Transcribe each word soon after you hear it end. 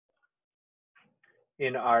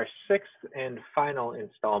In our sixth and final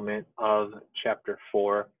installment of Chapter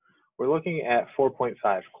 4, we're looking at 4.5,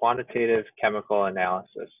 Quantitative Chemical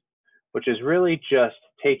Analysis, which is really just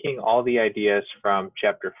taking all the ideas from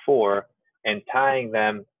Chapter 4 and tying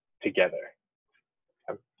them together,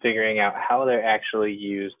 figuring out how they're actually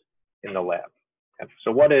used in the lab.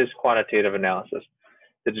 So what is quantitative analysis?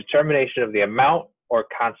 The determination of the amount or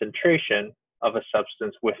concentration of a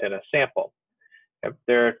substance within a sample.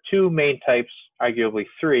 There are two main types, arguably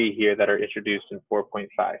three here, that are introduced in 4.5,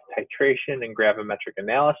 titration and gravimetric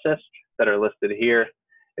analysis that are listed here,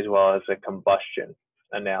 as well as a combustion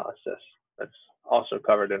analysis that's also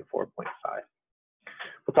covered in 4.5.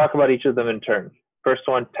 We'll talk about each of them in turn. First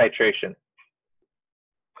one, titration.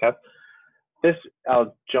 Okay. This,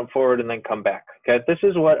 I'll jump forward and then come back. Okay, this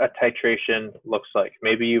is what a titration looks like.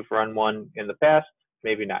 Maybe you've run one in the past,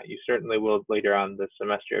 maybe not. You certainly will later on this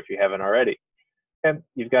semester if you haven't already. Okay,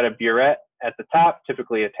 you've got a burette at the top,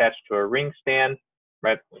 typically attached to a ring stand,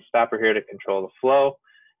 right? Stopper here to control the flow,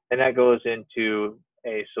 and that goes into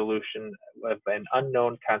a solution with an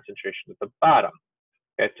unknown concentration at the bottom.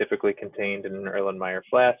 Okay, typically contained in an Erlenmeyer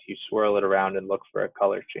flask. You swirl it around and look for a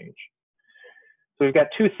color change. So we've got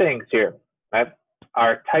two things here, right?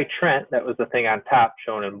 Our titrant, that was the thing on top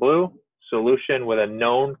shown in blue, solution with a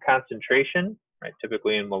known concentration, right?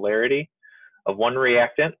 Typically in molarity of one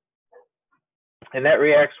reactant. And that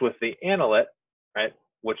reacts with the analyte, right,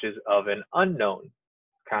 which is of an unknown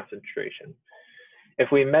concentration.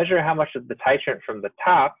 If we measure how much of the titrant from the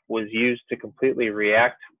top was used to completely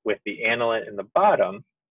react with the analyte in the bottom,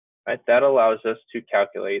 right, that allows us to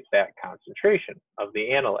calculate that concentration of the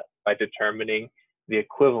analyte by determining the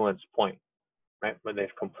equivalence point, right, when they've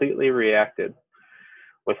completely reacted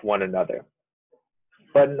with one another.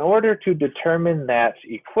 But in order to determine that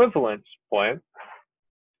equivalence point,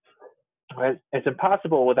 right, it's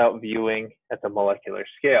impossible without viewing at the molecular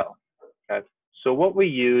scale. Okay? So what we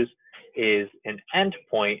use is an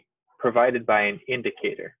endpoint provided by an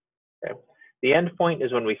indicator. Okay? The endpoint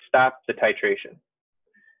is when we stop the titration.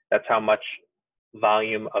 That's how much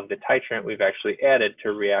volume of the titrant we've actually added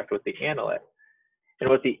to react with the analyte. And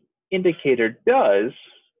what the indicator does,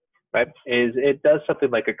 right, is it does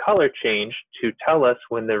something like a color change to tell us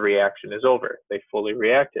when the reaction is over. They fully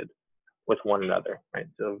reacted with one another, right?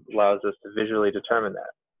 So it allows us to visually determine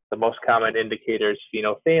that. The most common indicator is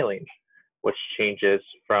phenolphthalein, which changes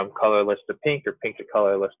from colorless to pink or pink to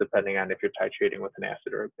colorless, depending on if you're titrating with an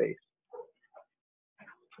acid or a base.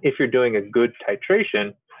 If you're doing a good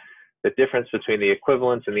titration, the difference between the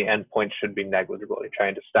equivalence and the endpoint should be negligible. You're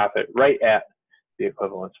trying to stop it right at the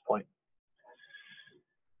equivalence point.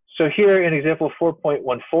 So here in example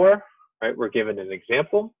 4.14, right, we're given an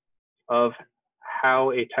example of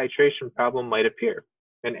how a titration problem might appear,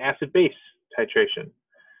 an acid-base titration.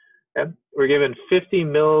 Okay? We're given 50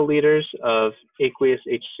 milliliters of aqueous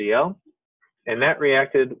HCl, and that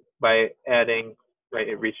reacted by adding, right,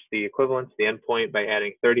 it reached the equivalence, the endpoint, by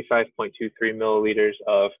adding 35.23 milliliters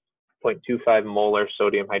of 0.25 molar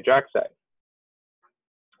sodium hydroxide.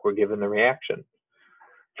 We're given the reaction.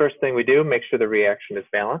 First thing we do, make sure the reaction is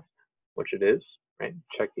balanced, which it is, right?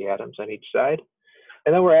 Check the atoms on each side.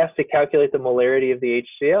 And then we're asked to calculate the molarity of the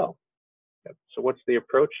HCl. So what's the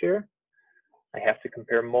approach here? I have to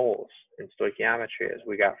compare moles in stoichiometry as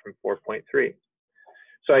we got from 4.3.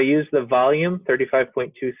 So I use the volume,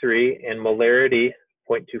 35.23, and molarity,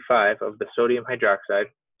 0.25, of the sodium hydroxide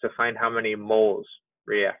to find how many moles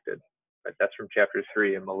reacted. Right? That's from chapter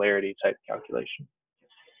 3, a molarity type calculation.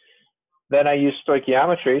 Then I use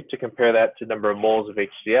stoichiometry to compare that to number of moles of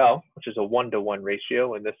HCl, which is a 1-to-1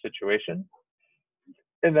 ratio in this situation.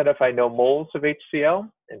 And then if I know moles of HCl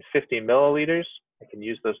and 50 milliliters, I can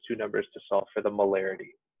use those two numbers to solve for the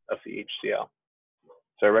molarity of the HCl.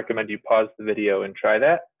 So I recommend you pause the video and try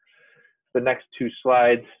that. The next two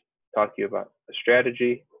slides talk to you about the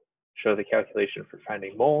strategy, show the calculation for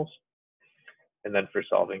finding moles, and then for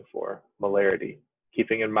solving for molarity,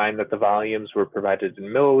 keeping in mind that the volumes were provided in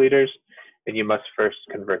milliliters, and you must first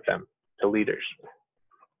convert them to liters.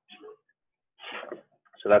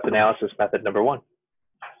 So that's analysis method number 1.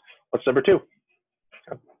 What's number 2?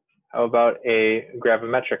 How about a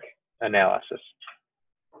gravimetric analysis?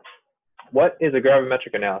 What is a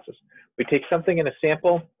gravimetric analysis? We take something in a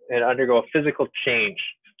sample and undergo a physical change.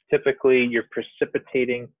 Typically, you're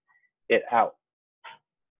precipitating it out.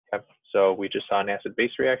 Okay. So we just saw an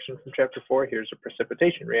acid-base reaction from chapter 4. Here's a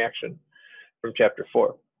precipitation reaction from chapter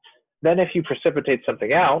 4. Then if you precipitate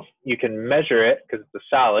something out, you can measure it because it's a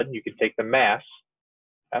solid. You can take the mass,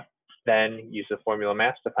 then use the formula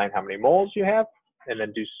mass to find how many moles you have, and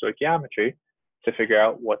then do stoichiometry to figure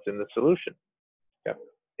out what's in the solution.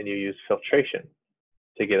 And you use filtration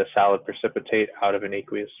to get a solid precipitate out of an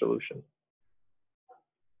aqueous solution.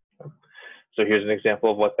 So here's an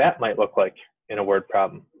example of what that might look like in a word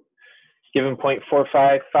problem. Given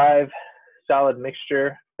 0.455 solid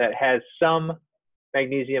mixture that has some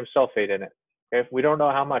magnesium sulfate in it. Okay? We don't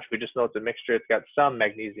know how much, we just know it's a mixture, it's got some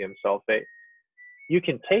magnesium sulfate. You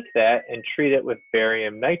can take that and treat it with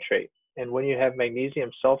barium nitrate. And when you have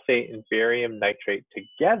magnesium sulfate and barium nitrate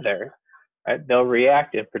together, right, they'll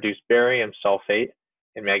react and produce barium sulfate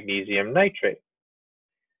and magnesium nitrate.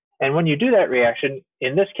 And when you do that reaction,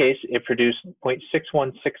 in this case, it produced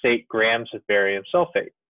 0.6168 grams of barium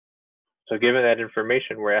sulfate. So given that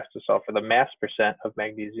information, we're asked to solve for the mass percent of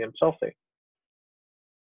magnesium sulfate.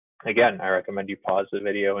 Again, I recommend you pause the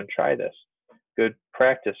video and try this. Good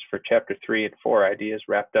practice for chapter 3 and 4 ideas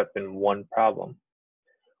wrapped up in one problem.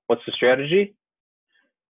 What's the strategy?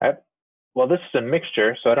 Well, this is a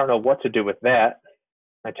mixture, so I don't know what to do with that.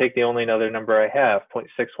 I take the only other number I have,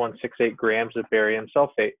 0.6168 grams of barium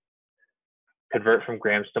sulfate. Convert from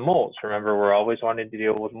grams to moles. Remember, we're always wanting to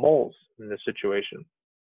deal with moles in this situation.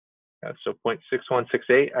 So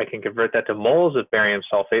 0.6168, I can convert that to moles of barium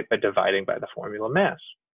sulfate by dividing by the formula mass.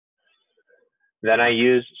 Then I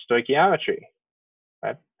use stoichiometry.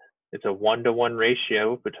 Right? It's a 1-to-1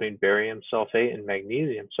 ratio between barium sulfate and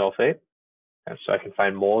magnesium sulfate. And so I can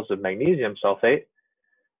find moles of magnesium sulfate.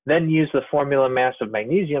 Then use the formula mass of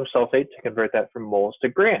magnesium sulfate to convert that from moles to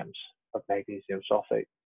grams of magnesium sulfate.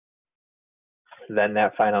 Then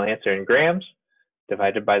that final answer in grams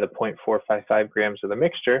divided by the 0.455 grams of the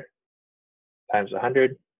mixture times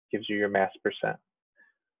 100 gives you your mass percent,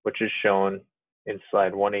 which is shown in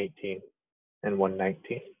slide 118 and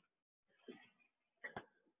 119.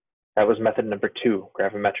 That was method number 2,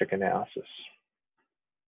 gravimetric analysis.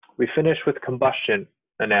 We finish with combustion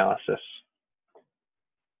analysis.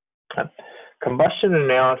 Combustion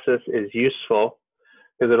analysis is useful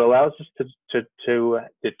because it allows us to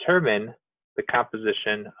determine the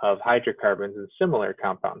composition of hydrocarbons in similar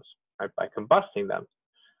compounds, right, by combusting them,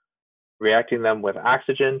 reacting them with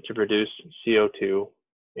oxygen to produce CO2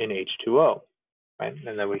 and H2O, right?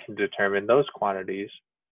 And then we can determine those quantities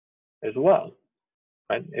as well,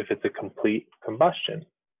 right? If it's a complete combustion.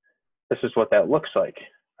 This is what that looks like,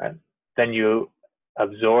 right? Then you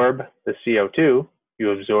absorb the CO2,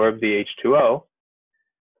 you absorb the H2O,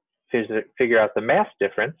 figure out the mass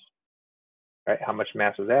difference, right? How much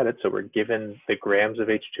mass is added. So we're given the grams of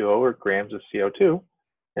H2O or grams of CO2,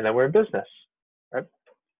 and then we're in business, right?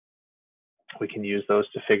 We can use those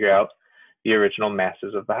to figure out the original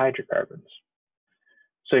masses of the hydrocarbons.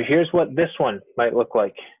 So here's what this one might look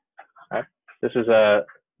like. Right? This is a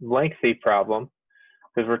lengthy problem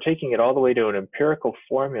because we're taking it all the way to an empirical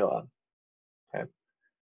formula. Okay?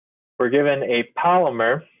 We're given a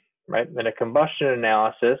polymer, right, in a combustion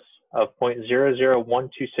analysis of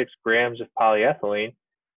 0.00126 grams of polyethylene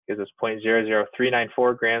gives us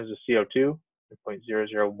 0.00394 grams of CO2 and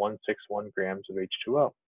 0.00161 grams of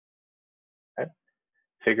H2O. Okay?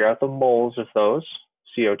 Figure out the moles of those,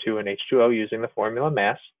 CO2 and H2O, using the formula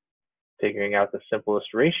mass, figuring out the simplest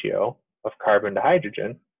ratio of carbon to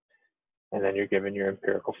hydrogen, and then you're given your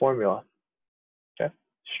empirical formula. Okay?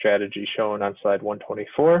 Strategy shown on slide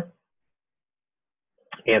 124,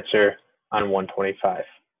 answer on 125.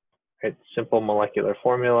 Right? Simple molecular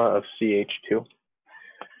formula of CH2.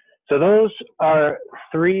 So those are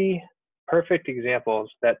 3 perfect examples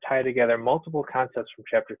that tie together multiple concepts from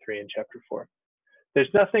chapter 3 and chapter 4.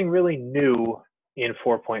 There's nothing really new in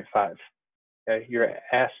 4.5. Okay? You're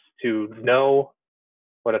asked to know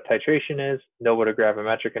what a titration is, know what a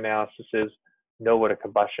gravimetric analysis is, know what a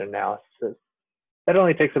combustion analysis is. That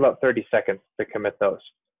only takes about 30 seconds to commit those.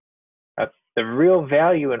 The real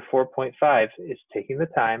value in 4.5 is taking the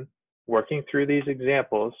time, working through these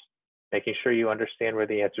examples, making sure you understand where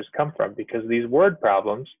the answers come from, because these word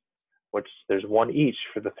problems, which there's one each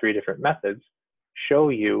for the 3 different methods, show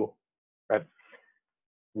you, right,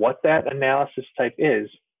 what that analysis type is,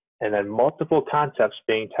 and then multiple concepts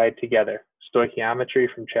being tied together.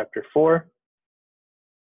 Stoichiometry from chapter 4,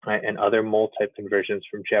 right, and other mole type conversions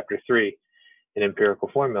from chapter 3, and empirical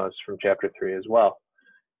formulas from chapter 3 as well.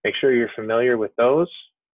 Make sure you're familiar with those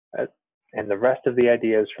and the rest of the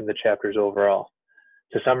ideas from the chapters overall.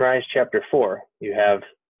 To summarize chapter 4, you have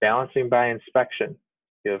balancing by inspection.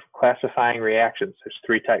 You have classifying reactions. There's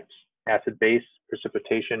 3 types: acid-base,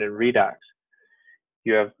 precipitation, and redox.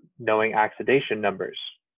 You have knowing oxidation numbers.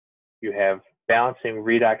 You have balancing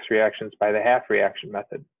redox reactions by the half reaction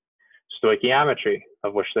method. Stoichiometry,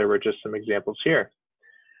 of which there were just some examples here.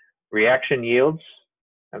 Reaction yields,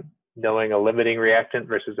 knowing a limiting reactant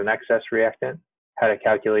versus an excess reactant, how to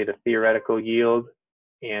calculate a theoretical yield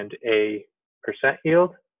and a percent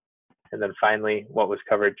yield, and then finally what was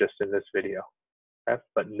covered just in this video. Okay?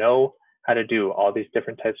 But know how to do all these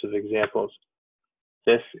different types of examples.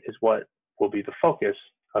 This is what will be the focus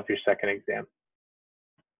of your second exam.